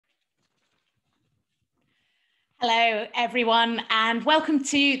Hello, everyone, and welcome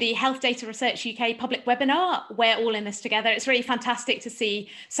to the Health Data Research UK public webinar. We're all in this together. It's really fantastic to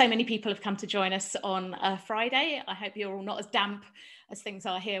see so many people have come to join us on a Friday. I hope you're all not as damp as things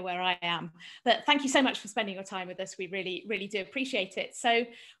are here where I am. But thank you so much for spending your time with us. We really do appreciate it. So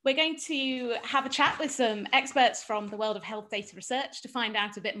we're going to have a chat with some experts from the world of health data research to find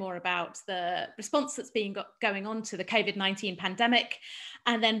out a bit more about the response that's been going on to the COVID-19 pandemic,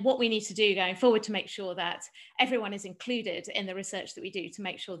 and then what we need to do going forward to make sure that everyone is included in the research that we do to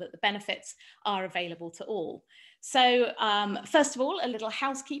make sure that the benefits are available to all. So first of all, a little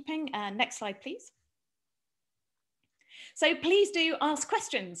housekeeping. Next slide, please. So please do ask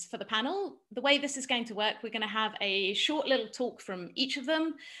questions for the panel. The way this is going to work, we're going to have a short little talk from each of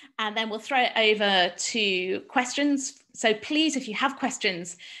them, and then we'll throw it over to questions. So please, if you have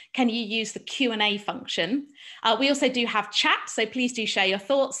questions, can you use the Q&A function? We also do have chat, so please do share your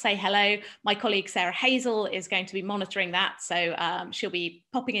thoughts, say hello. My colleague Sarah Hazel is going to be monitoring that, so she'll be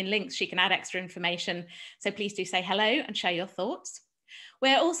popping in links, she can add extra information. So please do say hello and share your thoughts.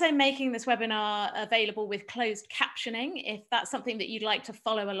 We're also making this webinar available with closed captioning. If that's something that you'd like to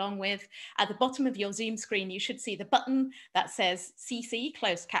follow along with, at the bottom of your Zoom screen, you should see the button that says CC,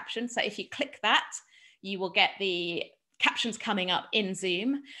 closed caption. So if you click that, you will get the captions coming up in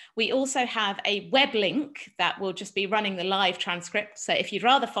Zoom. We also have a web link that will just be running the live transcript. So if you'd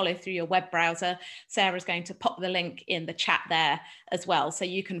rather follow through your web browser, Sarah's going to pop the link in the chat there as well, so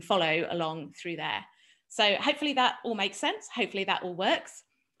you can follow along through there. So hopefully that all makes sense. Hopefully that all works.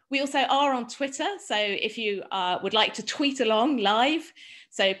 We also are on Twitter. So if you would like to tweet along live,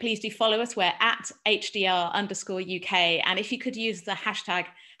 so please do follow us. We're at HDR_UK. And if you could use the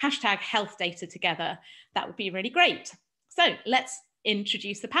hashtag health data together, that would be really great. So let's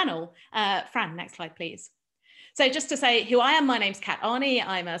introduce the panel. Fran, next slide, please. So just to say who I am, my name's Kat Arney.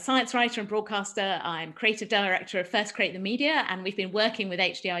 I'm a science writer and broadcaster. I'm creative director of First Create the Media, and we've been working with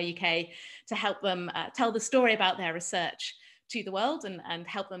HDR UK to help them tell the story about their research to the world and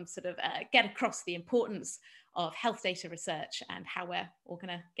help them sort of get across the importance of health data research and how we're all going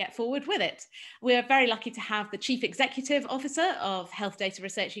to get forward with it. We're very lucky to have the Chief Executive Officer of Health Data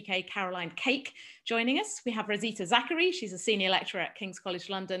Research UK, Caroline Cake, joining us. We have Rosita Zachary. She's a senior lecturer at King's College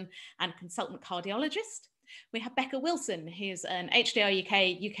London and consultant cardiologist. We have Becca Wilson, who's an HDR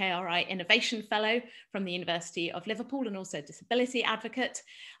UK UKRI Innovation Fellow from the University of Liverpool and also disability advocate.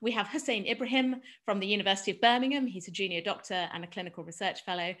 We have Hussein Ibrahim from the University of Birmingham. He's a junior doctor and a clinical research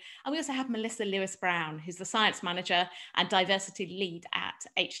fellow. And we also have Melissa Lewis-Brown, who's the science manager and diversity lead at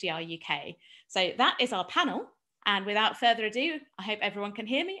HDR UK. So that is our panel. And without further ado, I hope everyone can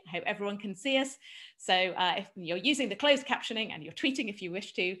hear me. I hope everyone can see us. So if you're using the closed captioning and you're tweeting if you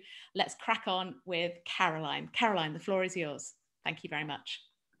wish to, let's crack on with Caroline. Caroline, the floor is yours. Thank you very much.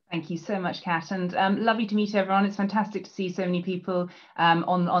 Thank you so much, Kat, and lovely to meet everyone. It's fantastic to see so many people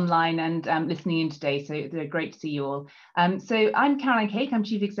online and listening in today, so they're great to see you all. So I'm Caroline Cake, I'm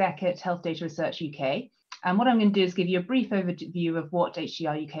Chief Exec at Health Data Research UK, and what I'm going to do is give you a brief overview of what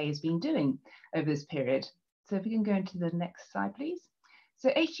HDR UK has been doing over this period. So if we can go into the next slide, please. So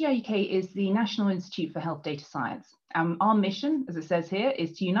HDR UK is the National Institute for Health Data Science. Our mission, as it says here,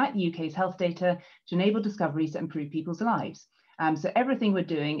 is to unite the UK's health data to enable discoveries that improve people's lives. So everything we're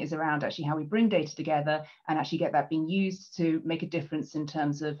doing is around actually how we bring data together and actually get that being used to make a difference in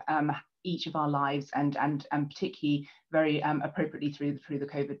terms of each of our lives and particularly very appropriately through the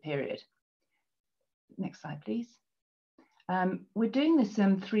COVID period. Next slide, please. We're doing this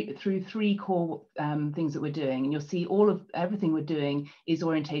through three core things that we're doing, and you'll see everything we're doing is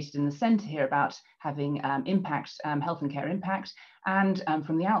orientated in the centre here about having impact, health and care impact, and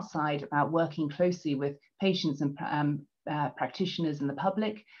from the outside about working closely with patients and practitioners and the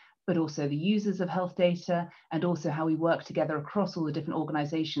public, but also the users of health data, and also how we work together across all the different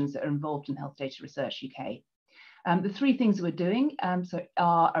organisations that are involved in Health Data Research UK. The three things that we're doing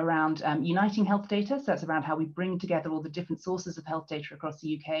are around uniting health data. So that's around how we bring together all the different sources of health data across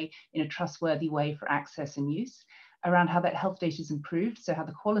the UK in a trustworthy way for access and use, around how that health data is improved, so how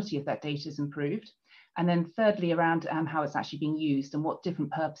the quality of that data is improved. And then thirdly, around how it's actually being used and what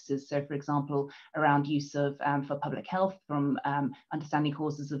different purposes. So for example, around use of for public health, from understanding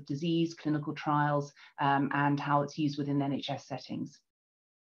causes of disease, clinical trials, and how it's used within NHS settings.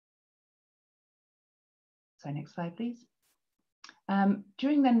 So next slide, please.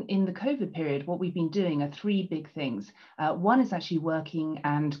 During then in the COVID period, what we've been doing are three big things. One is actually working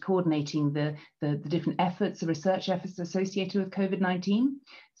and coordinating the different efforts, the research efforts associated with COVID-19.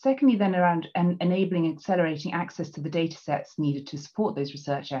 Secondly, then around enabling and accelerating access to the data sets needed to support those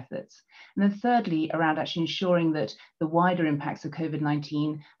research efforts. And then thirdly, around actually ensuring that the wider impacts of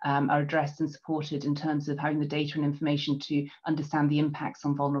COVID-19 are addressed and supported in terms of having the data and information to understand the impacts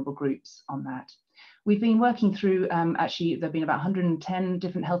on vulnerable groups on that. We've been working through, actually, there have been about 110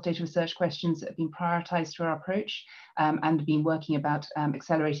 different health data research questions that have been prioritized through our approach, and been working about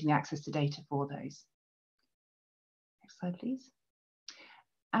accelerating the access to data for those. Next slide, please.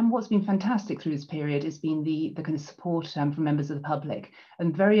 And what's been fantastic through this period has been the kind of support from members of the public.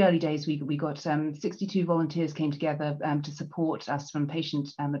 And very early days, we got 62 volunteers came together to support us from Patient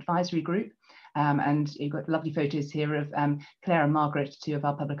Advisory Group. And you've got lovely photos here of Claire and Margaret, two of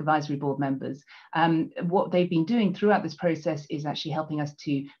our Public Advisory Board members. What they've been doing throughout this process is actually helping us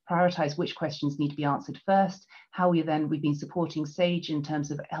to prioritise which questions need to be answered first, how we've been supporting SAGE in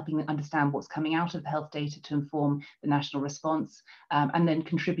terms of helping them understand what's coming out of the health data to inform the national response, and then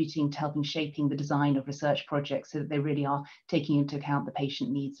contributing to helping shaping the design of research projects so that they really are taking into account the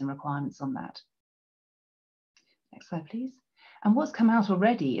patient needs and requirements on that. Next slide, please. And what's come out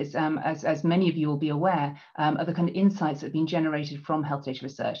already is, as many of you will be aware, are the kind of insights that have been generated from health data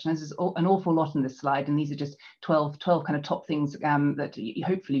research. And there's an awful lot on this slide, and these are just 12 kind of top things that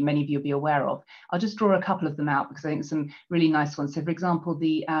hopefully many of you will be aware of. I'll just draw a couple of them out because I think there's some really nice ones. So, for example,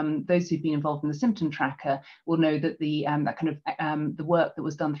 those who've been involved in the symptom tracker will know that the work that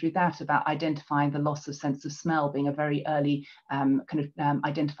was done through that about identifying the loss of sense of smell being a very early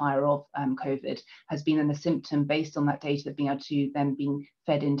identifier of COVID has been a symptom based on that data being able to then being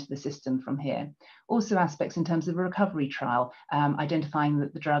fed into the system from here. Also aspects in terms of a recovery trial, identifying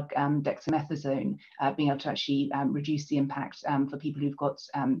that the drug dexamethasone being able to actually reduce the impact for people who've got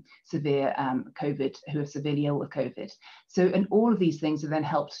severe COVID, who are severely ill with COVID. So, and all of these things have then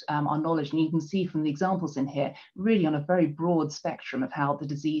helped our knowledge, and you can see from the examples in here, really on a very broad spectrum of how the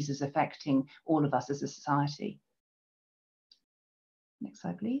disease is affecting all of us as a society. Next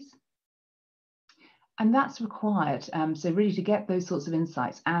slide, please. And that's required, so really to get those sorts of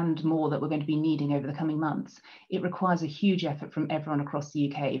insights and more that we're going to be needing over the coming months, it requires a huge effort from everyone across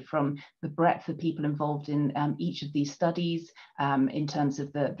the UK, from the breadth of people involved in each of these studies, in terms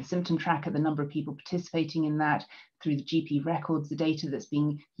of the symptom tracker, the number of people participating in that, through the GP records, the data that's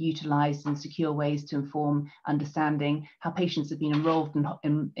being utilised in secure ways to inform understanding, how patients have been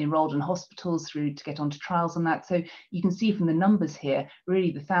enrolled in hospitals through to get onto trials on that. So you can see from the numbers here,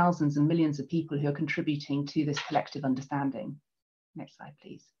 really the thousands and millions of people who are contributing to this collective understanding. Next slide,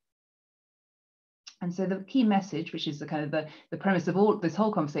 please. And so the key message, which is the kind of the premise of all this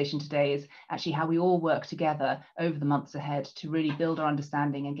whole conversation today, is actually how we all work together over the months ahead to really build our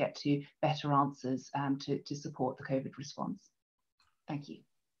understanding and get to better answers to support the COVID response. Thank you.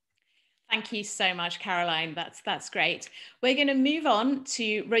 Thank you so much, Caroline. That's great. We're going to move on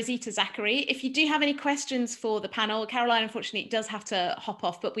to Rosita Zachary. If you do have any questions for the panel, Caroline unfortunately does have to hop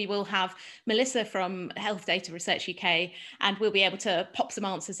off, but we will have Melissa from Health Data Research UK, and we'll be able to pop some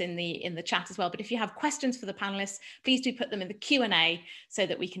answers in the chat as well. But if you have questions for the panelists, please do put them in the Q&A so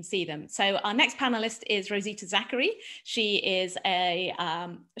that we can see them. So our next panelist is Rosita Zachary. She is a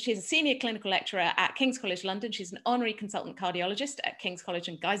senior clinical lecturer at King's College London. She's an honorary consultant cardiologist at King's College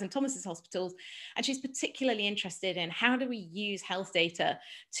and Guy's and Thomas's Hospitals, and she's particularly interested in how do we use health data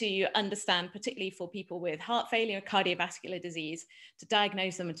to understand, particularly for people with heart failure, cardiovascular disease, to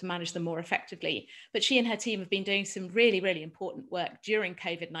diagnose them and to manage them more effectively. But she and her team have been doing some really, really important work during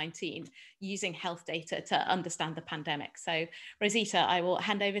COVID-19 using health data to understand the pandemic. So Rosita, I will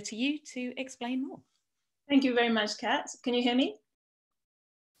hand over to you to explain more. Thank you very much, Kat. Can you hear me?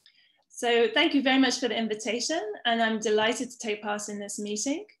 So thank you very much for the invitation, and I'm delighted to take part in this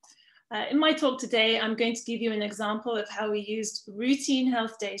meeting. In my talk today, I'm going to give you an example of how we used routine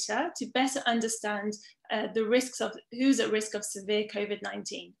health data to better understand the risks of who's at risk of severe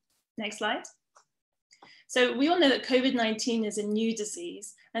COVID-19. Next slide. So we all know that COVID-19 is a new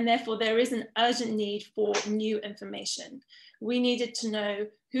disease, and therefore there is an urgent need for new information. We needed to know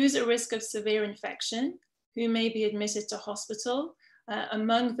who's at risk of severe infection, who may be admitted to hospital,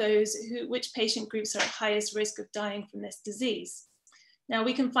 among those which patient groups are at highest risk of dying from this disease. Now,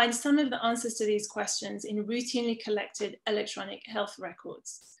 we can find some of the answers to these questions in routinely collected electronic health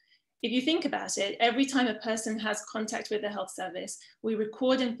records. If you think about it, every time a person has contact with the health service, we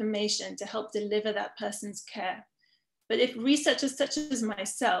record information to help deliver that person's care. But if researchers such as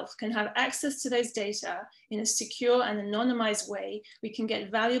myself can have access to those data in a secure and anonymized way, we can get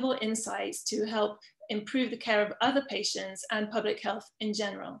valuable insights to help improve the care of other patients and public health in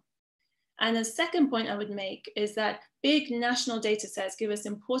general. And the second point I would make is that big national data sets give us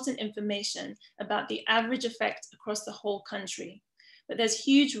important information about the average effect across the whole country. But there's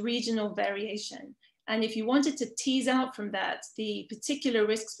huge regional variation. And if you wanted to tease out from that the particular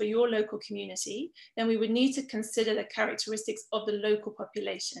risks for your local community, then we would need to consider the characteristics of the local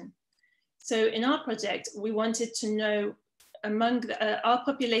population. So in our project, we wanted to know among our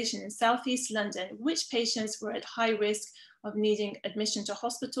population in Southeast London, which patients were at high risk of needing admission to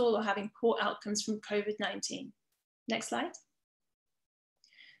hospital or having poor outcomes from COVID-19. Next slide.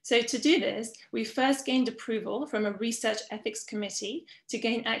 So to do this, we first gained approval from a research ethics committee to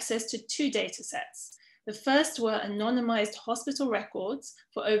gain access to 2 data sets. The first were anonymized hospital records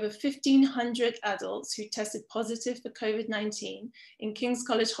for over 1,500 adults who tested positive for COVID-19 in King's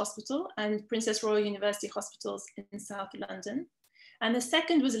College Hospital and Princess Royal University Hospitals in South London. And the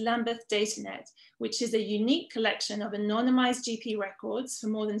second was Lambeth DataNet, which is a unique collection of anonymized GP records for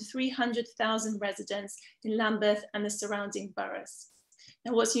more than 300,000 residents in Lambeth and the surrounding boroughs.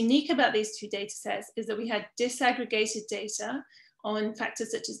 Now, what's unique about these 2 data sets is that we had disaggregated data on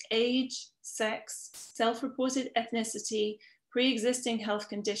factors such as age, sex, self-reported ethnicity, pre-existing health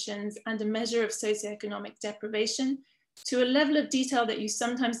conditions, and a measure of socioeconomic deprivation to a level of detail that you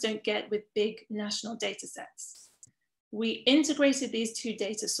sometimes don't get with big national data sets. We integrated these 2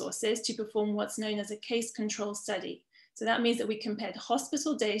 data sources to perform what's known as a case control study. So that means that we compared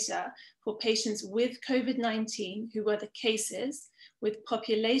hospital data for patients with COVID-19 who were the cases with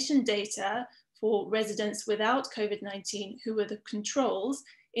population data for residents without COVID-19 who were the controls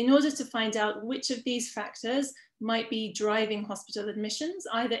in order to find out which of these factors might be driving hospital admissions,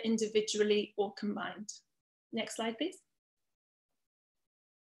 either individually or combined. Next slide, please.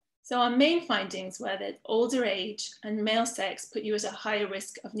 So our main findings were that older age and male sex put you at a higher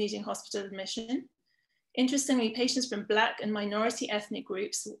risk of needing hospital admission. Interestingly, patients from Black and minority ethnic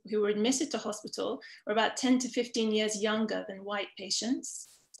groups who were admitted to hospital were about 10 to 15 years younger than white patients.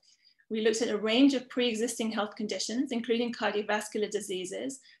 We looked at a range of pre-existing health conditions, including cardiovascular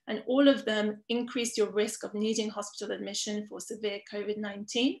diseases, and all of them increased your risk of needing hospital admission for severe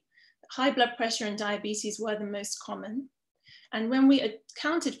COVID-19. High blood pressure and diabetes were the most common. And when we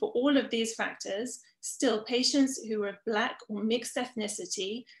accounted for all of these factors, still patients who were Black or mixed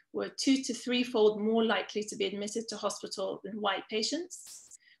ethnicity were 2 to 3-fold more likely to be admitted to hospital than white patients.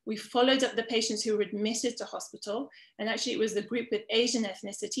 We followed up the patients who were admitted to hospital, and actually it was the group with Asian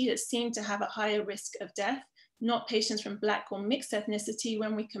ethnicity that seemed to have a higher risk of death, not patients from Black or mixed ethnicity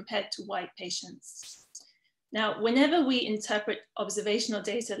when we compared to white patients. Now, whenever we interpret observational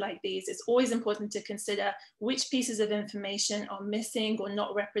data like these, it's always important to consider which pieces of information are missing or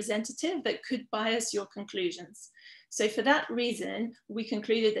not representative that could bias your conclusions. So for that reason, we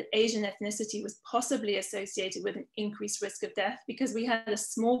concluded that Asian ethnicity was possibly associated with an increased risk of death because we had a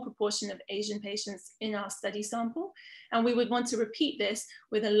small proportion of Asian patients in our study sample. And we would want to repeat this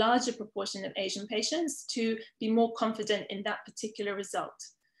with a larger proportion of Asian patients to be more confident in that particular result.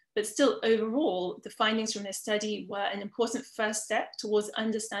 But still, overall, the findings from this study were an important first step towards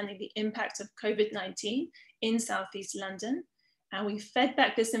understanding the impact of COVID-19 in Southeast London. And we fed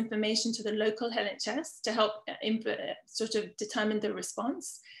back this information to the local NHS to help sort of determine the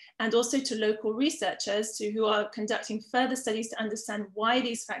response, and also to local researchers who are conducting further studies to understand why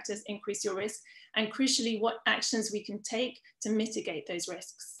these factors increase your risk, and crucially, what actions we can take to mitigate those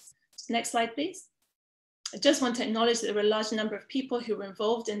risks. Next slide, please. I just want to acknowledge that there were a large number of people who were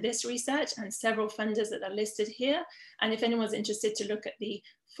involved in this research and several funders that are listed here. And if anyone's interested to look at the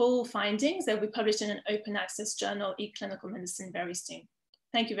full findings, they'll be published in an open access journal, eClinical Medicine, very soon.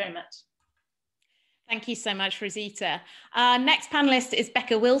 Thank you very much. Thank you so much, Rosita. Our next panelist is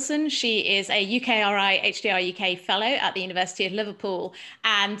Becca Wilson. She is a UKRI HDR UK Fellow at the University of Liverpool.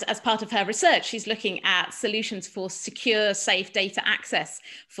 And as part of her research, she's looking at solutions for secure, safe data access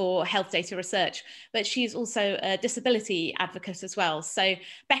for health data research. But she's also a disability advocate as well. So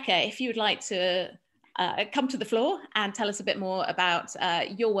Becca, if you would like to come to the floor and tell us a bit more about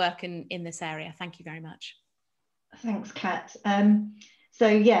your work in this area. Thank you very much. Thanks, Kat. So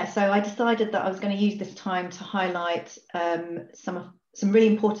I decided that I was going to use this time to highlight some really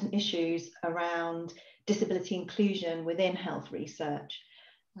important issues around disability inclusion within health research.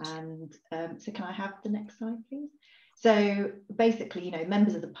 And so can I have the next slide, please? So basically,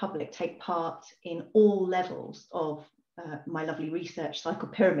 members of the public take part in all levels of my lovely research cycle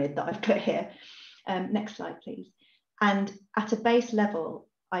pyramid that I've put here. Next slide, please. And at a base level,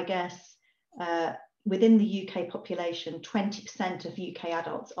 I guess, within the UK population, 20% of UK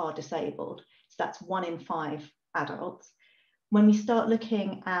adults are disabled. So that's 1 in 5 adults. When we start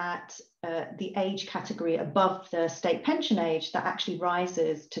looking at the age category above the state pension age, that actually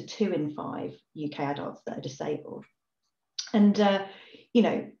rises to 2 in 5 UK adults that are disabled. And, you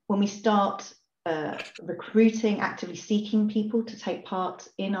know, when we start recruiting, actively seeking people to take part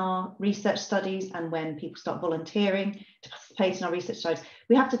in our research studies, and when people start volunteering to participate in our research studies,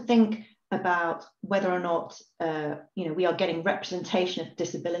 we have to think about whether or not you know, we are getting representation of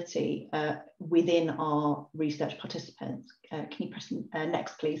disability within our research participants. Can you press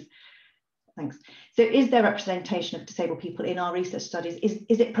next, please? Thanks. So is there representation of disabled people in our research studies?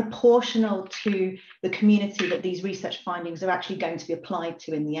 Is it proportional to the community that these research findings are actually going to be applied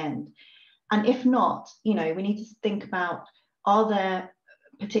to in the end? And if not, you know, we need to think about, are there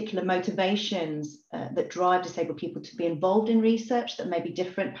particular motivations that drive disabled people to be involved in research that may be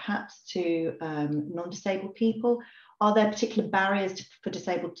different perhaps to non-disabled people? Are there particular barriers for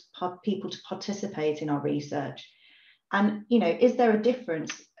disabled people to participate in our research? And, you know, is there a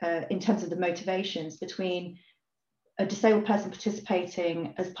difference in terms of the motivations between a disabled person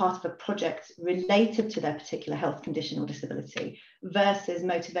participating as part of a project related to their particular health condition or disability versus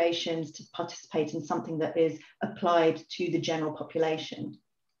motivations to participate in something that is applied to the general population?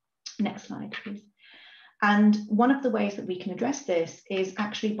 Next slide, please. And one of the ways that we can address this is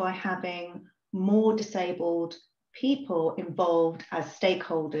actually by having more disabled people involved as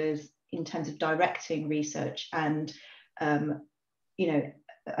stakeholders in terms of directing research and, you know,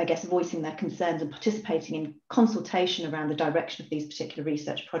 I guess voicing their concerns and participating in consultation around the direction of these particular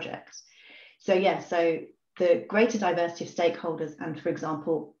research projects. So yeah, so the greater diversity of stakeholders and, for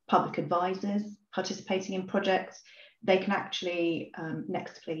example, public advisors participating in projects, they can actually,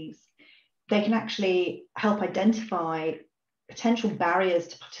 next please, they can actually help identify potential barriers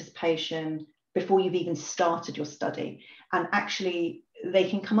to participation before you've even started your study. And actually, they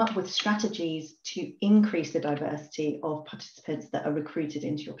can come up with strategies to increase the diversity of participants that are recruited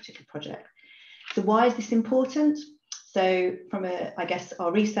into your particular project. So why is this important? So from I guess,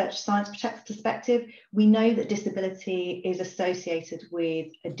 our research science perspective, we know that disability is associated with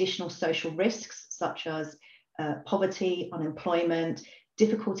additional social risks, such as poverty, unemployment,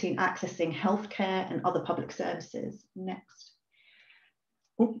 difficulty in accessing healthcare and other public services. Next.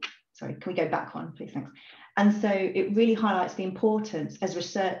 Oh, sorry, can we go back one, please? Thanks. And so it really highlights the importance as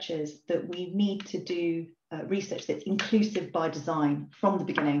researchers that we need to do research that's inclusive by design from the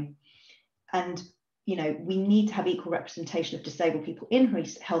beginning. And, you know, we need to have equal representation of disabled people in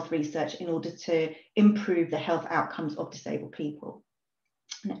health research in order to improve the health outcomes of disabled people.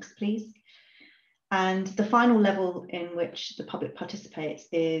 Next, please. And the final level in which the public participates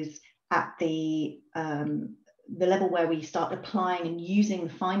is at the level where we start applying and using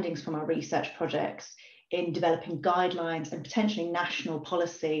the findings from our research projects in developing guidelines and potentially national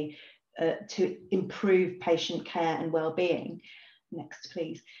policy to improve patient care and well-being. Next,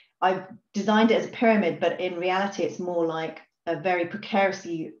 please. I've designed it as a pyramid, but in reality, it's more like a very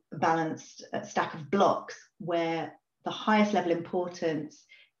precariously balanced stack of blocks where the highest level importance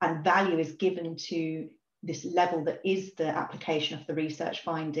and value is given to this level that is the application of the research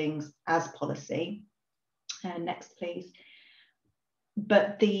findings as policy. Next, please.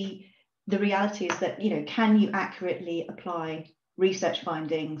 But the reality is that, you know, can you accurately apply research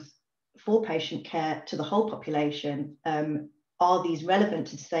findings for patient care to the whole population? Are these relevant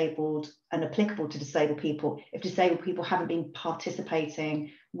to disabled and applicable to disabled people if disabled people haven't been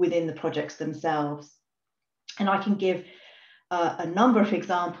participating within the projects themselves? And I can give a number of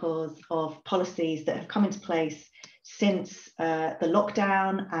examples of policies that have come into place since the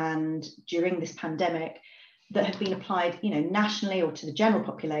lockdown and during this pandemic that have been applied, you know, nationally or to the general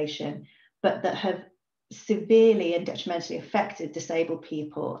population, but that have severely and detrimentally affected disabled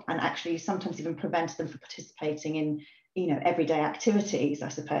people and actually sometimes even prevented them from participating in, you know, everyday activities, I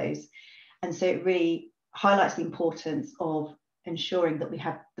suppose. And so it really highlights the importance of ensuring that we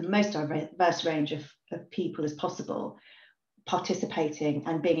have the most diverse range of people as possible participating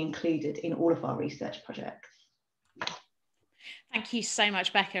and being included in all of our research projects. Thank you so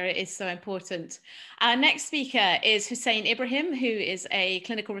much, Becca. It is so important. Our next speaker is Hussein Ibrahim, who is a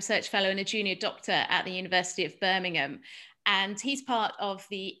clinical research fellow and a junior doctor at the University of Birmingham. And he's part of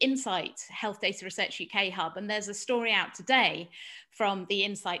the Insight Health Data Research UK Hub. And there's a story out today from the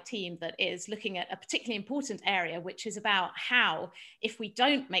Insight team that is looking at a particularly important area, which is about how, if we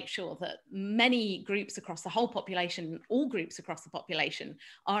don't make sure that many groups across the whole population, all groups across the population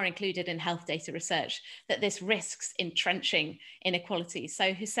are included in health data research, that this risks entrenching inequality.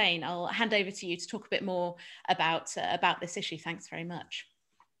 So Hussein, I'll hand over to you to talk a bit more about this issue. Thanks very much.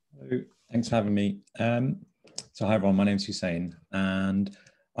 Hello. Thanks for having me. So hi everyone, my name is Hussein, and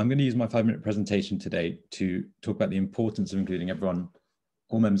I'm going to use my 5-minute presentation today to talk about the importance of including everyone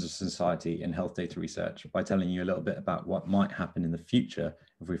all members of society in health data research by telling you a little bit about what might happen in the future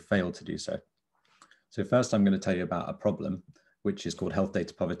if we fail to do so. So first, I'm going to tell you about a problem, which is called health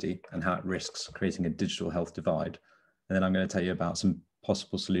data poverty, and how it risks creating a digital health divide. And then I'm going to tell you about some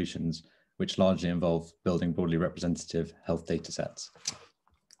possible solutions, which largely involve building broadly representative health data sets.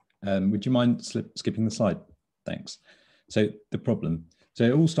 Would you mind skipping the slide? Thanks. So the problem. So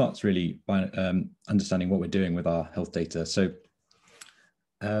it all starts really by understanding what we're doing with our health data. So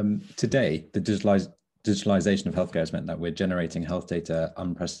today, the digitalization of healthcare has meant that we're generating health data at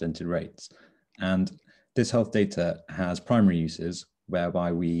unprecedented rates. And this health data has primary uses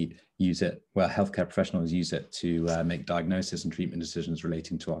whereby we use it, where healthcare professionals use it to make diagnosis and treatment decisions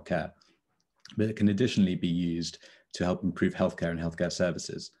relating to our care. But it can additionally be used to help improve healthcare and healthcare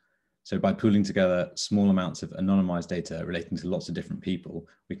services. So by pooling together small amounts of anonymized data relating to lots of different people,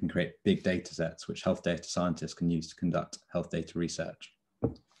 we can create big data sets which health data scientists can use to conduct health data research.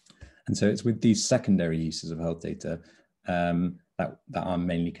 And so it's with these secondary uses of health data that I'm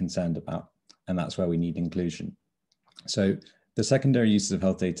mainly concerned about, and that's where we need inclusion. So the secondary uses of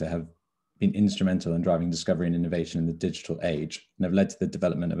health data have been instrumental in driving discovery and innovation in the digital age, and have led to the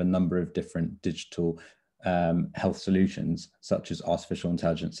development of a number of different digital health solutions, such as artificial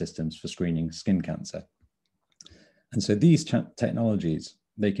intelligence systems for screening skin cancer. And so these technologies,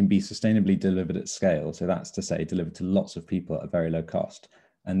 they can be sustainably delivered at scale. So that's to say, delivered to lots of people at a very low cost.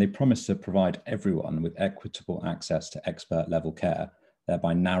 And they promise to provide everyone with equitable access to expert level care,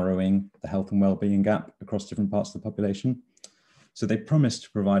 thereby narrowing the health and well-being gap across different parts of the population. So they promise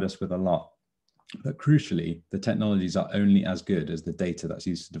to provide us with a lot, but crucially, the technologies are only as good as the data that's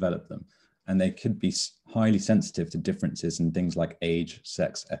used to develop them. And they could be highly sensitive to differences in things like age,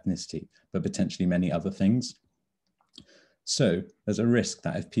 sex, ethnicity, but potentially many other things. So there's a risk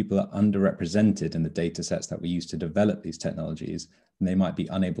that if people are underrepresented in the data sets that we use to develop these technologies, then they might be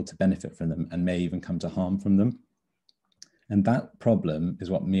unable to benefit from them and may even come to harm from them. And that problem is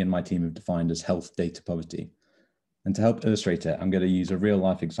what me and my team have defined as health data poverty. And to help illustrate it, I'm going to use a real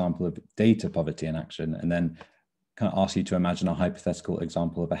life example of data poverty in action, and then kind of ask you to imagine a hypothetical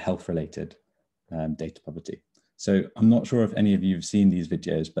example of a health-related data poverty. So I'm not sure if any of you have seen these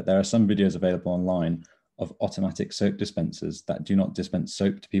videos, but there are some videos available online of automatic soap dispensers that do not dispense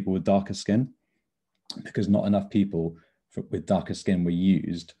soap to people with darker skin, because not enough people with darker skin were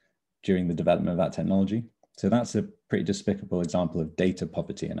used during the development of that technology. So that's a pretty despicable example of data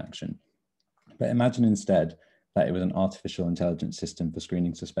poverty in action. But imagine instead that it was an artificial intelligence system for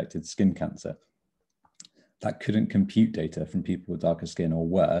screening suspected skin cancer that couldn't compute data from people with darker skin, or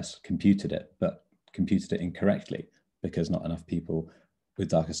worse, computed it, but computed it incorrectly because not enough people with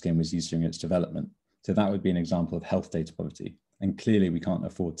darker skin was used during its development. So that would be an example of health data poverty. And clearly we can't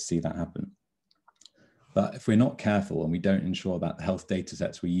afford to see that happen. But if we're not careful and we don't ensure that the health data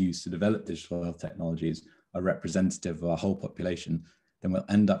sets we use to develop digital health technologies are representative of our whole population, then we'll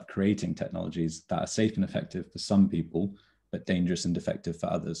end up creating technologies that are safe and effective for some people, but dangerous and defective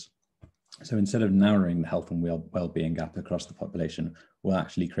for others. So instead of narrowing the health and well-being gap across the population, we'll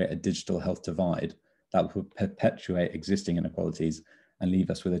actually create a digital health divide that will perpetuate existing inequalities and leave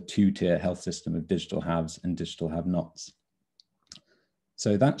us with a two-tier health system of digital haves and digital have-nots.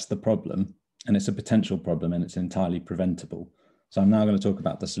 So that's the problem, and it's a potential problem, and it's entirely preventable. So I'm now going to talk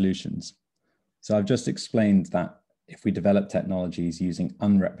about the solutions. So I've just explained that if we develop technologies using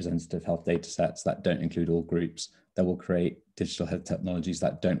unrepresentative health data sets that don't include all groups, that will create digital health technologies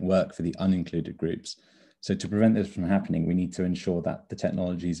that don't work for the unincluded groups. So to prevent this from happening, we need to ensure that the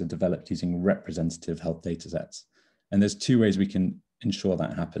technologies are developed using representative health data sets. And there's two ways we can ensure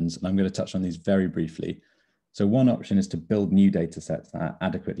that happens, and I'm going to touch on these very briefly. So one option is to build new data sets that are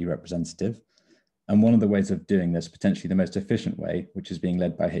adequately representative. And one of the ways of doing this, potentially the most efficient way, which is being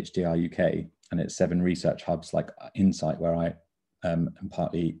led by HDR UK and its 7 research hubs like Insight, where I am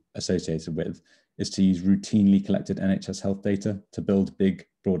partly associated with, is to use routinely collected NHS health data to build big,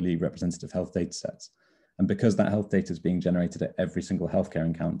 broadly representative health data sets. And because that health data is being generated at every single healthcare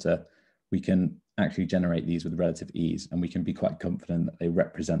encounter, we can actually generate these with relative ease, and we can be quite confident that they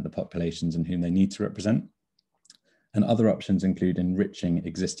represent the populations in whom they need to represent. And other options include enriching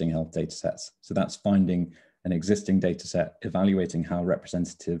existing health data sets. So that's finding an existing data set, evaluating how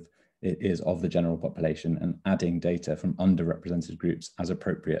representative it is of the general population, and adding data from underrepresented groups as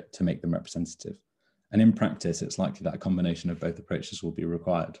appropriate to make them representative. And in practice, it's likely that a combination of both approaches will be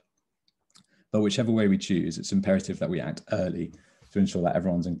required. But whichever way we choose, it's imperative that we act early to ensure that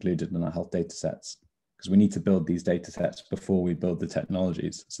everyone's included in our health data sets, because we need to build these data sets before we build the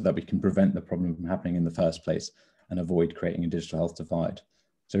technologies so that we can prevent the problem from happening in the first place and avoid creating a digital health divide.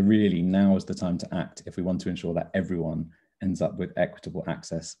 So really now is the time to act if we want to ensure that everyone ends up with equitable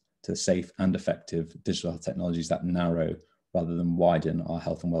access to safe and effective digital health technologies that narrow rather than widen our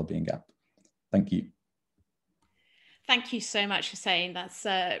health and wellbeing gap. Thank you. Thank you so much for saying that's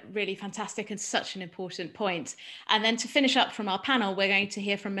really fantastic and such an important point. And then to finish up from our panel, we're going to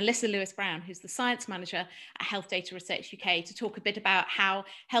hear from Melissa Lewis-Brown, who's the Science Manager at Health Data Research UK, to talk a bit about how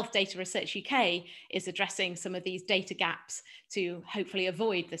Health Data Research UK is addressing some of these data gaps to hopefully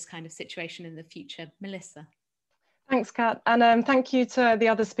avoid this kind of situation in the future. Melissa. Thanks, Kat, and thank you to the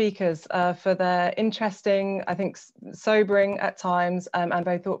other speakers for their interesting, I think sobering at times, and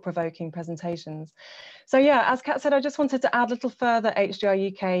very thought-provoking presentations. So yeah, as Kat said, I just wanted to add a little further HDR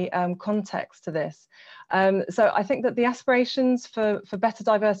UK context to this. So I think that the aspirations for better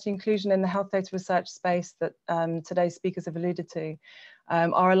diversity inclusion in the health data research space that today's speakers have alluded to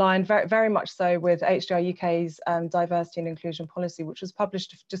are aligned very much so with HDR UK's diversity and inclusion policy, which was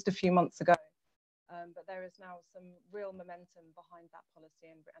published just a few months ago. But there is now some real momentum behind that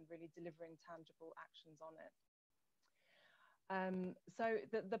policy and really delivering tangible actions on it. So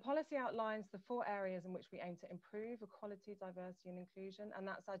the policy outlines the 4 areas in which we aim to improve equality, diversity and inclusion, and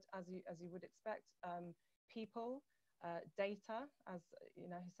that's as you would expect, people, data, as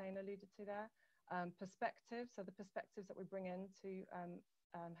Hussein alluded to there, perspectives, so the perspectives that we bring into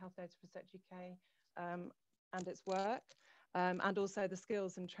Health Data Research UK and its work, and also the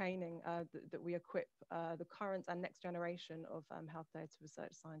skills and training that we equip the current and next generation of health data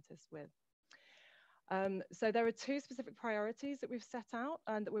research scientists with. So there are 2 specific priorities that we've set out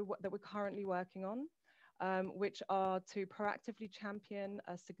and that we're currently working on, which are to proactively champion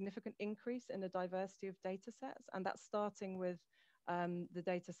a significant increase in the diversity of data sets, and that's starting with the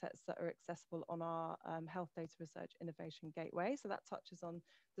data sets that are accessible on our Health Data Research Innovation Gateway. So that touches on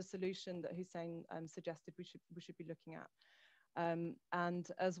the solution that Hussein suggested we should be looking at. And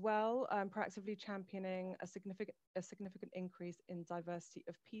as well, proactively championing a significant increase in diversity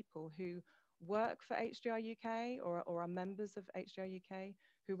of people who work for HDR UK or are members of HDR UK,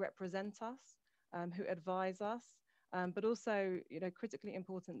 who represent us, who advise us, but also, critically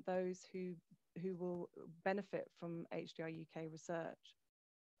important, those who will benefit from HDR UK research.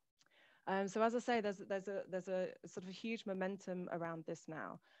 So as I say, there's a sort of a huge momentum around this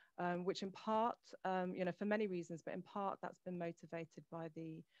now, which in part, for many reasons, but in part that's been motivated by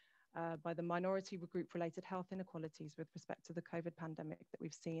the minority group-related health inequalities with respect to the COVID pandemic that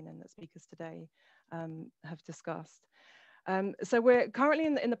we've seen and that speakers today have discussed. So we're currently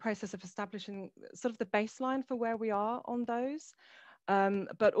in the process of establishing sort of the baseline for where we are on those.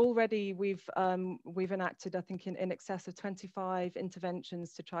 But already we've enacted, I think, in excess of 25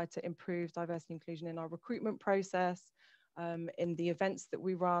 interventions to try to improve diversity and inclusion in our recruitment process, in the events that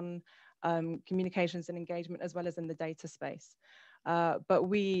we run, communications and engagement, as well as in the data space. But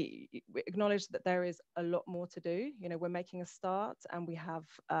we acknowledge that there is a lot more to do. We're making a start and we have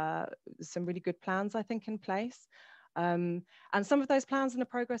some really good plans, I think, in place. And some of those plans and the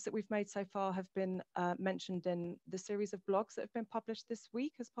progress that we've made so far have been mentioned in the series of blogs that have been published this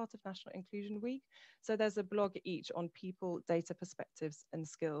week as part of National Inclusion Week. So there's a blog each on people, data, perspectives and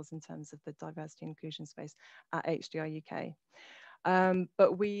skills in terms of the diversity and inclusion space at HDR UK.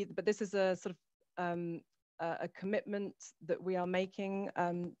 But this is a sort of a commitment that we are making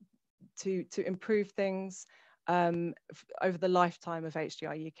to improve things over the lifetime of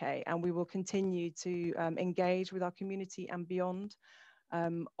HDR UK, and we will continue to engage with our community and beyond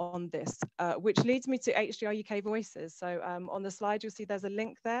on this, which leads me to HDR UK Voices. So on the slide, you'll see there's a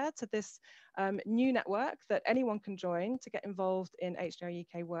link there to this new network that anyone can join to get involved in HDR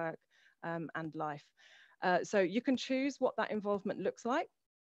UK work and life. So you can choose what that involvement looks like.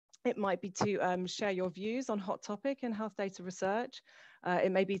 It might be to share your views on hot topic in health data research.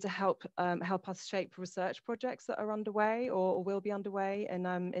 It may be to help us shape research projects that are underway or will be underway in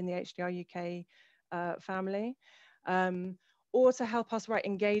the HDR UK family, or to help us write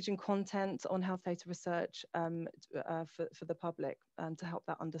engaging content on health data research for the public to help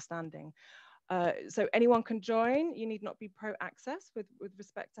that understanding. So anyone can join. You need not be pro access with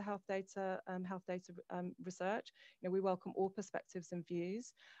respect to health data research. We welcome all perspectives and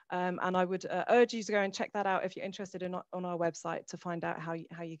views. And I would urge you to go and check that out if you're interested on our website to find out how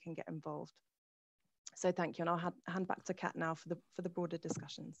you can get involved. So thank you, and I'll hand back to Kat now for the broader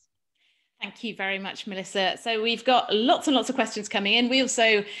discussions. Thank you very much, Melissa. So we've got lots and lots of questions coming in. We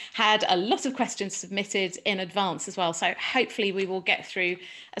also had a lot of questions submitted in advance as well. So hopefully we will get through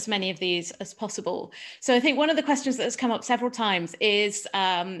as many of these as possible. So I think one of the questions that has come up several times is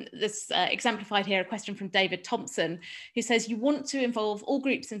this exemplified here, a question from David Thompson, who says, you want to involve all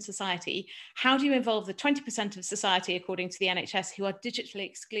groups in society. How do you involve the 20% of society, according to the NHS, who are digitally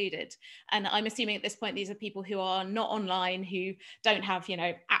excluded? And I'm assuming at this point, these are people who are not online, who don't have, you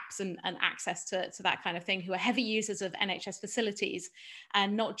know, apps and access to that kind of thing, who are heavy users of NHS facilities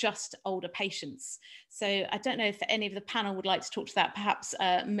and not just older patients. So I don't know if any of the panel would like to talk to that, perhaps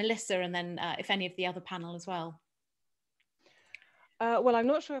Melissa, and then if any of the other panel as well. Well, I'm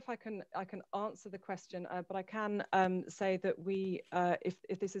not sure if I can answer the question, but I can say that we,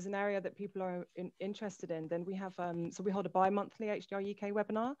 if this is an area that people are interested in, then we have, so we hold a bi-monthly HDR UK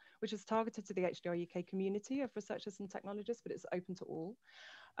webinar, which is targeted to the HDR UK community of researchers and technologists, but it's open to all.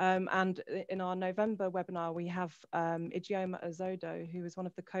 And in our November webinar, we have Ijeoma Ozodo, who is one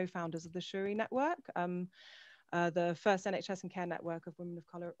of the co-founders of the Shuri Network, the first NHS and care network of women of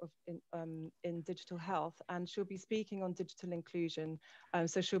colour in digital health, and she'll be speaking on digital inclusion.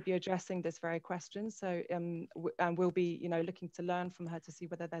 So she'll be addressing this very question. So and we'll be, you know, looking to learn from her to see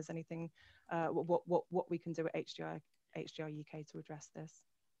whether there's anything, what we can do at HDR UK to address this.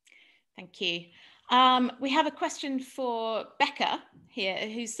 Thank you. We have a question for Becca here,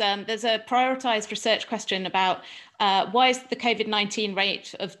 who's there's a prioritised research question about why is the COVID-19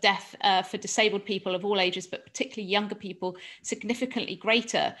 rate of death for disabled people of all ages, but particularly younger people, significantly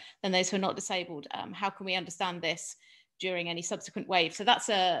greater than those who are not disabled? How can we understand this during any subsequent wave? So that's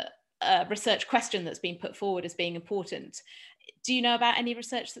a research question that's been put forward as being important. Do you know about any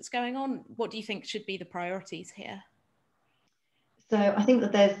research that's going on? What do you think should be the priorities here? So I think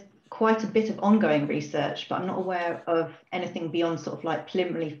that there's quite a bit of ongoing research, but I'm not aware of anything beyond sort of like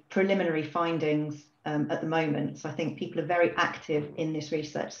preliminary findings at the moment. So I think people are very active in this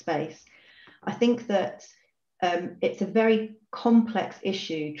research space. I think that it's a very complex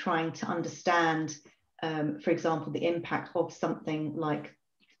issue trying to understand, for example, the impact of something like,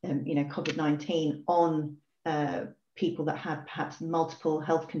 you know, COVID-19 on people that have perhaps multiple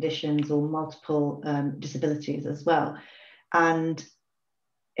health conditions or multiple disabilities as well. And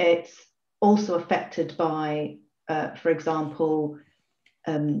it's also affected by, for example,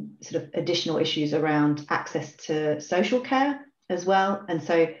 sort of additional issues around access to social care as well. And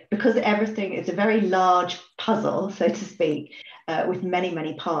so because everything is a very large puzzle, so to speak, with many,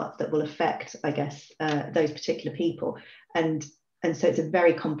 many parts that will affect, I guess, those particular people. And so it's a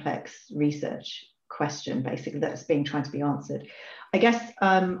very complex research question, basically, that's trying to be answered. I guess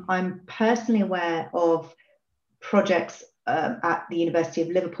I'm personally aware of projects at the University of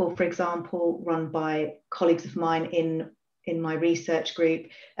Liverpool, for example, run by colleagues of mine in my research group.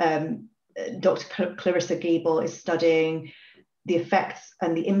 Dr. Clarissa Giebel is studying the effects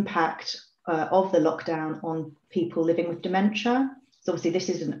and the impact of the lockdown on people living with dementia. So obviously this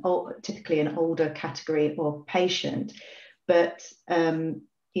is typically an older category of patient, but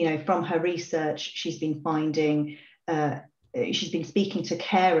you know, from her research, she's been finding, she's been speaking to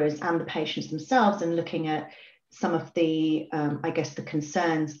carers and the patients themselves and looking at some of the, I guess, the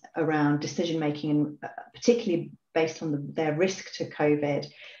concerns around decision making, and particularly based on their risk to COVID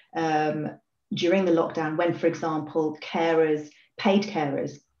during the lockdown, when, for example, carers, paid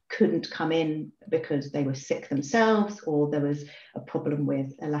carers, couldn't come in because they were sick themselves, or there was a problem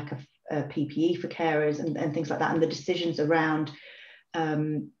with a lack of PPE for carers and things like that, and the decisions around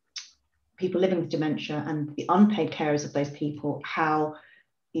people living with dementia and the unpaid carers of those people, how,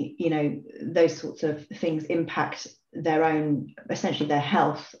 you know, those sorts of things impact their own, essentially their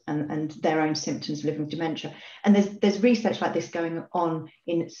health and their own symptoms living with dementia. And there's research like this going on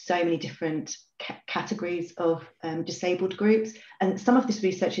in so many different categories of disabled groups, and some of this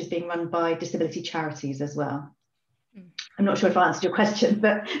research is being run by disability charities as well. I'm not sure if I answered your question,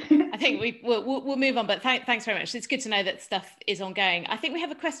 but I think we'll move on, but thanks very much. It's good to know that stuff is ongoing. I think we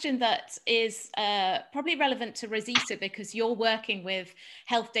have a question that is probably relevant to Rosita, because you're working with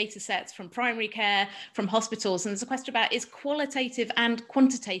health data sets from primary care, from hospitals, and there's a question about, is qualitative and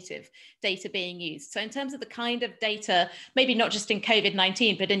quantitative data being used? So in terms of the kind of data, maybe not just in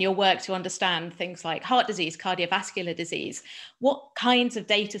COVID-19, but in your work to understand things like heart disease, cardiovascular disease, what kinds of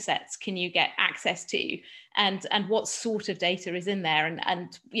data sets can you get access to? And what sort of data is in there,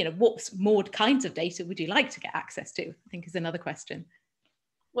 and you know, what more kinds of data would you like to get access to, I think is another question.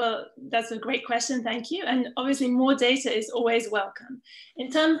 Well, that's a great question, thank you. And obviously more data is always welcome.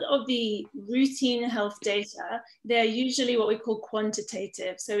 In terms of the routine health data, they're usually what we call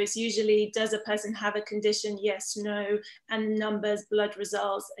quantitative. So it's usually, does a person have a condition? Yes, no, and numbers, blood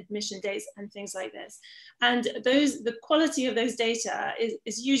results, admission dates, and things like this. And the quality of those data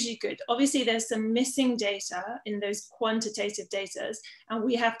is usually good. Obviously there's some missing data in those quantitative data, and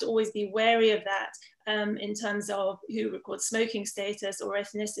we have to always be wary of that. In terms of who records smoking status or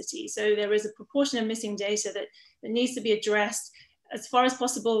ethnicity. So there is a proportion of missing data that needs to be addressed as far as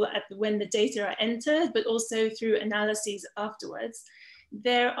possible when the data are entered, but also through analyses afterwards.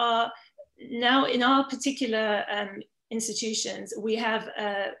 There are now in our particular institutions, we have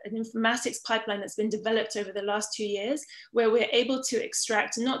an informatics pipeline that's been developed over the last 2 years, where we're able to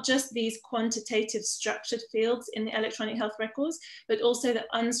extract not just these quantitative structured fields in the electronic health records, but also the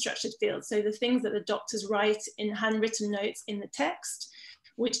unstructured fields. So the things that the doctors write in handwritten notes in the text,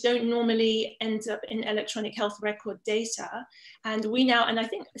 which don't normally end up in electronic health record data. And we now, and I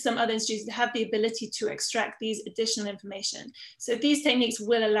think some other institutions have the ability to extract these additional information. So these techniques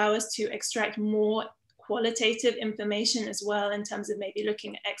will allow us to extract more qualitative information as well, in terms of maybe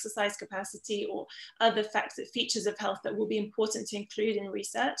looking at exercise capacity or other features of health that will be important to include in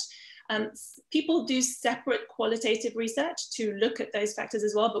research. People do separate qualitative research to look at those factors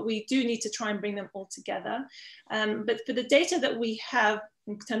as well, but we do need to try and bring them all together. But for the data that we have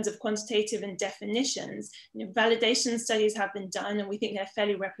in terms of quantitative and definitions, validation studies have been done, and we think they're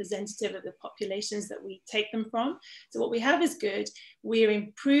fairly representative of the populations that we take them from. So what we have is good. We're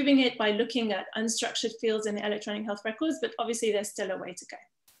improving it by looking at unstructured fields in the electronic health records, but obviously there's still a way to go.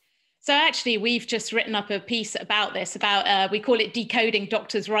 So actually, we've just written up a piece about this, we call it decoding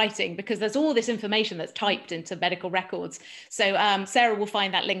doctors' writing, because there's all this information that's typed into medical records. So Sarah will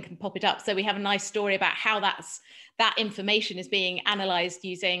find that link and pop it up. So we have a nice story about how that information is being analysed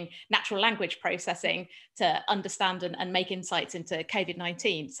using natural language processing to understand and make insights into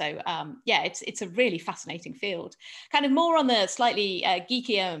COVID-19. So yeah, it's a really fascinating field. Kind of more on the slightly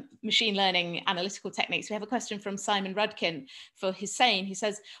geekier machine learning analytical techniques. We have a question from Simon Rudkin for Hussein, who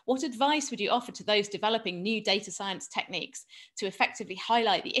says, what advice would you offer to those developing new data science techniques to effectively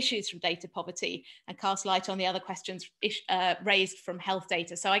highlight the issues from data poverty and cast light on the other questions raised from health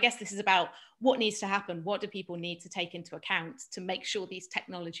data? So I guess this is about what needs to happen. What do people need to take into account to make sure these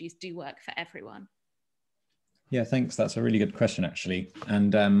technologies do work for everyone? Yeah, thanks. That's a really good question, actually.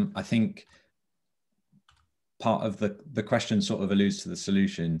 And I think part of the question sort of alludes to the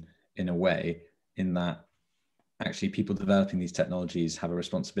solution in a way, in that actually people developing these technologies have a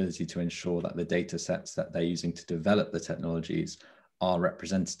responsibility to ensure that the data sets that they're using to develop the technologies are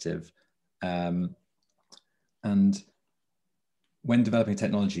representative. And when developing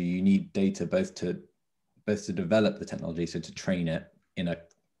technology, you need data both to develop the technology, so to train it in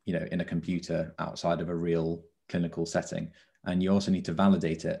a computer outside of a real clinical setting, and you also need to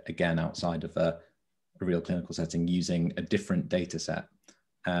validate it again outside of a real clinical setting using a different data set.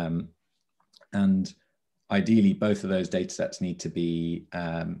 And ideally, both of those data sets need to be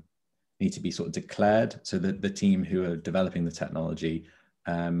sort of declared, so that the team who are developing the technology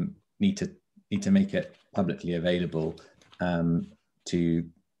need to make it publicly available to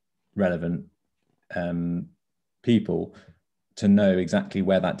relevant people to know exactly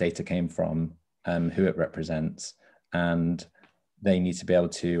where that data came from, who it represents, and they need to be able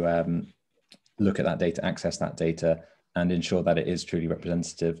to look at that data, access that data, and ensure that it is truly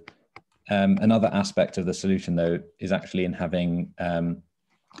representative. Another aspect of the solution, though, is actually in having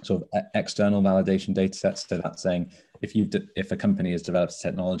sort of external validation data sets. So that's saying if a company has developed a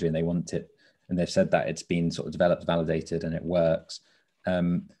technology and they want it, and they've said that it's been sort of developed, validated, and it works,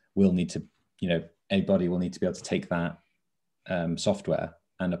 we'll need to, a body will need to be able to take that software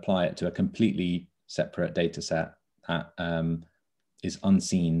and apply it to a completely separate data set that is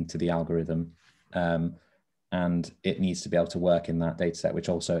unseen to the algorithm. And it needs to be able to work in that data set, which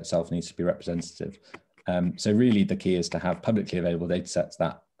also itself needs to be representative. So really the key is to have publicly available data sets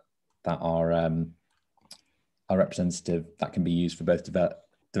that are representative, that can be used for both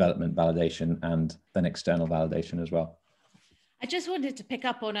development validation and then external validation as well. I just wanted to pick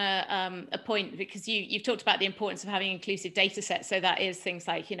up on a point, because you've talked about the importance of having inclusive data sets. So that is things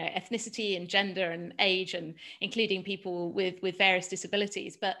like, ethnicity and gender and age, and including people with various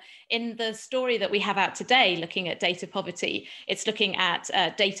disabilities. But in the story that we have out today, looking at data poverty, it's looking at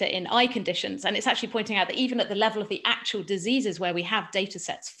data in eye conditions. And it's actually pointing out that even at the level of the actual diseases where we have data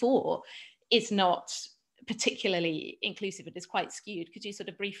sets for, is not particularly inclusive. It is quite skewed. Could you sort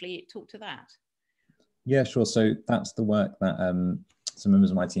of briefly talk to that? Yeah, sure. So that's the work that some members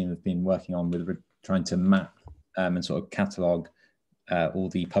of my team have been working on, with trying to map and sort of catalogue all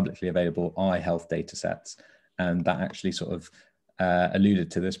the publicly available eye health data sets. And that actually sort of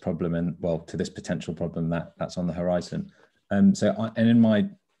alluded to this problem and, well, to this potential problem that's on the horizon. And in my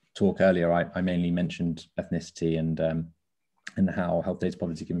talk earlier, I mainly mentioned ethnicity and how health data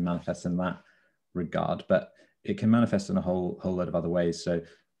poverty can be manifest in that regard, but it can manifest in a whole lot of other ways. So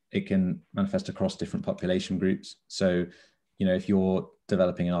it can manifest across different population groups. So, you know, if you're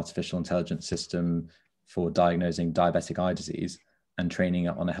developing an artificial intelligence system for diagnosing diabetic eye disease and training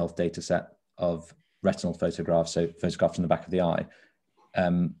it on a health data set of retinal photographs, so photographs in the back of the eye,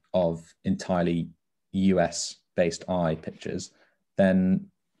 of entirely US-based eye pictures, then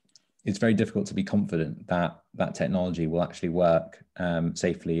it's very difficult to be confident that that technology will actually work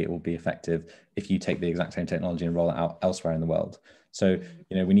safely. It will be effective if you take the exact same technology and roll it out elsewhere in the world. So,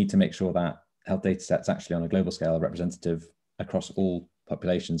 you know, we need to make sure that health data sets actually on a global scale are representative across all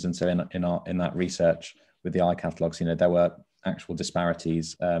populations. And so in that research with the eye catalogs, you know, there were actual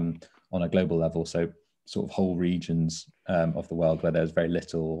disparities on a global level. So sort of whole regions of the world where there's very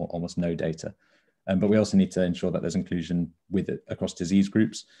little or almost no data. But we also need to ensure that there's inclusion with it across disease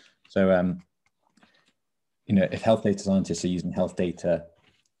groups. So, you know, if health data scientists are using health data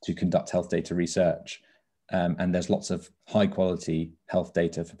to conduct health data research, and there's lots of high quality health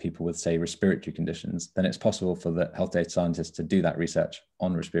data for people with, say, respiratory conditions, then it's possible for the health data scientists to do that research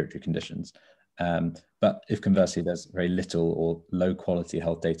on respiratory conditions. But if conversely, there's very little or low quality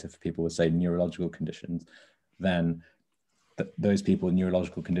health data for people with, say, neurological conditions, then those people with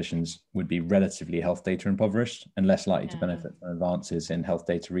neurological conditions would be relatively health data impoverished and less likely to benefit from advances in health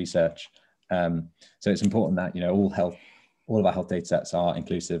data research. So it's important that, you know, all of our health data sets are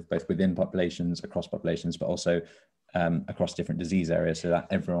inclusive, both within populations, across populations, but also across different disease areas, so that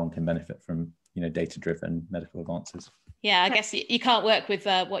everyone can benefit from, you know, data-driven medical advances. Yeah, I guess you can't work with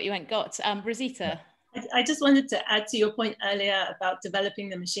what you ain't got. Rosita. I just wanted to add to your point earlier about developing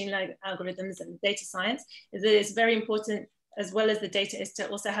the machine learning algorithms and data science, is that it's very important, as well as the data, is to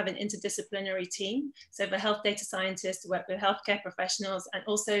also have an interdisciplinary team. So for health data scientists to work with healthcare professionals, and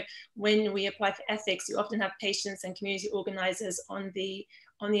also when we apply for ethics, you often have patients and community organizers on the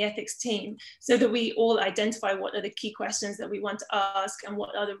ethics team, so that we all identify what are the key questions that we want to ask and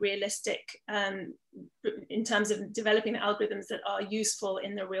what are the realistic, in terms of developing the algorithms that are useful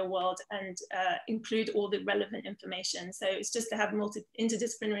in the real world, and include all the relevant information. So it's just to have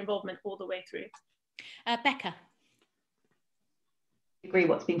interdisciplinary involvement all the way through. Becca. Agree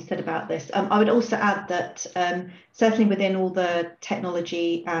what's been said about this. I would also add that certainly within all the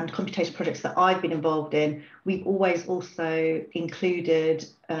technology and computation projects that I've been involved in, we've always also included,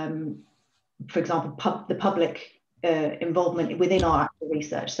 for example, the public involvement within our actual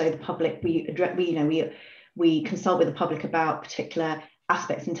research. So the public, we consult with the public about particular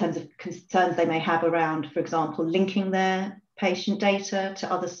aspects in terms of concerns they may have around, for example, linking their patient data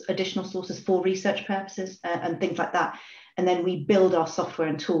to other additional sources for research purposes and things like that. And then we build our software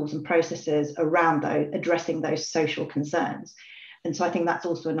and tools and processes around those, addressing those social concerns. And so I think that's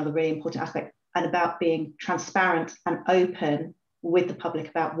also another really important aspect, and about being transparent and open with the public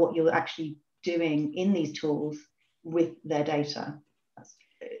about what you're actually doing in these tools with their data. That's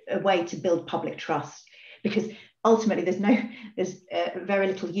a way to build public trust, because ultimately there's very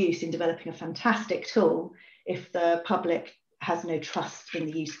little use in developing a fantastic tool if the public has no trust in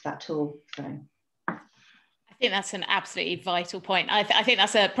the use of that tool. So I think that's an absolutely vital point. I think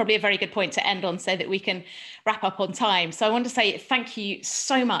that's probably a very good point to end on, so that we can wrap up on time. So I want to say thank you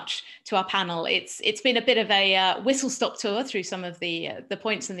so much to our panel. It's been a bit of a whistle-stop tour through some of the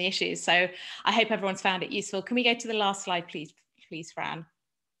points and the issues. So I hope everyone's found it useful. Can we go to the last slide, please, Fran?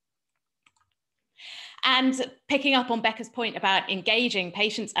 And picking up on Becca's point about engaging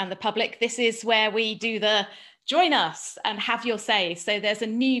patients and the public, this is where we do the join us and have your say. So there's a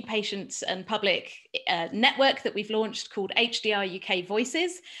new patient and public network that we've launched called HDR UK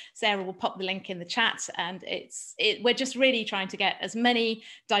Voices. Sarah will pop the link in the chat, and we're just really trying to get as many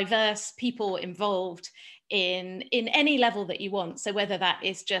diverse people involved in any level that you want. So whether that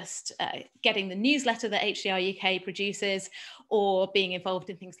is just getting the newsletter that HDR UK produces, or being involved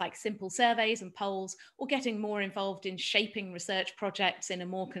in things like simple surveys and polls, or getting more involved in shaping research projects in a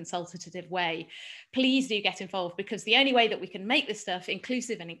more consultative way, please do get involved, because the only way that we can make this stuff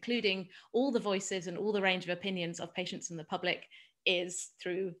inclusive and including all the voices and all the range of opinions of patients and the public is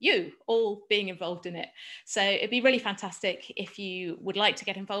through you all being involved in it. So it'd be really fantastic if you would like to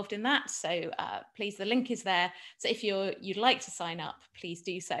get involved in that. So please, the link is there. So if you'd like to sign up, please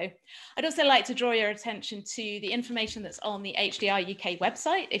do so. I'd also like to draw your attention to the information that's on the HDR UK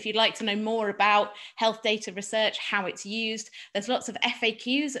website. If you'd like to know more about health data research, how it's used, there's lots of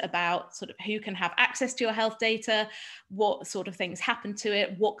FAQs about sort of who can have access to your health data, what sort of things happen to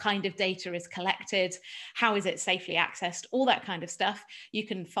it, what kind of data is collected, how is it safely accessed, all that kind of stuff. You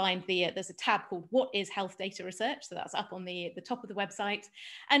can find there's a tab called What is Health Data Research? So that's up on the top of the website.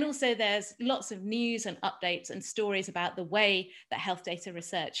 And also there's lots of news and updates and stories about the way that health data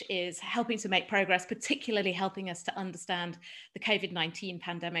research is helping to make progress, particularly helping us to understand the COVID-19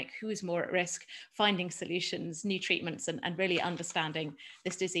 pandemic, who is more at risk, finding solutions, new treatments, and really understanding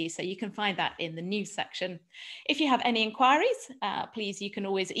this disease. So you can find that in the news section. If you have any inquiries, please, you can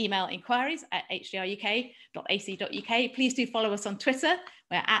always email inquiries@hdruk.ac.uk. Please do follow us on Twitter.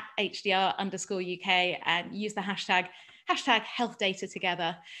 We're at @HDR_UK and use the hashtag health data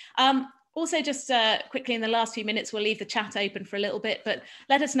together. Also, just quickly in the last few minutes, we'll leave the chat open for a little bit, but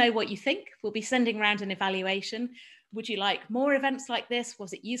let us know what you think. We'll be sending around an evaluation. Would you like more events like this?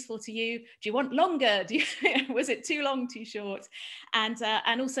 Was it useful to you? Do you want longer? Was it too long, too short? And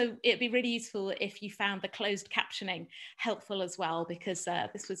also, it'd be really useful if you found the closed captioning helpful as well, because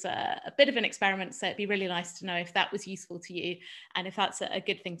this was a bit of an experiment. So it'd be really nice to know if that was useful to you and if that's a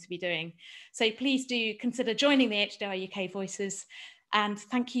good thing to be doing. So please do consider joining the HDR UK Voices. And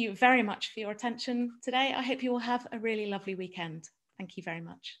thank you very much for your attention today. I hope you all have a really lovely weekend. Thank you very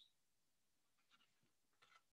much.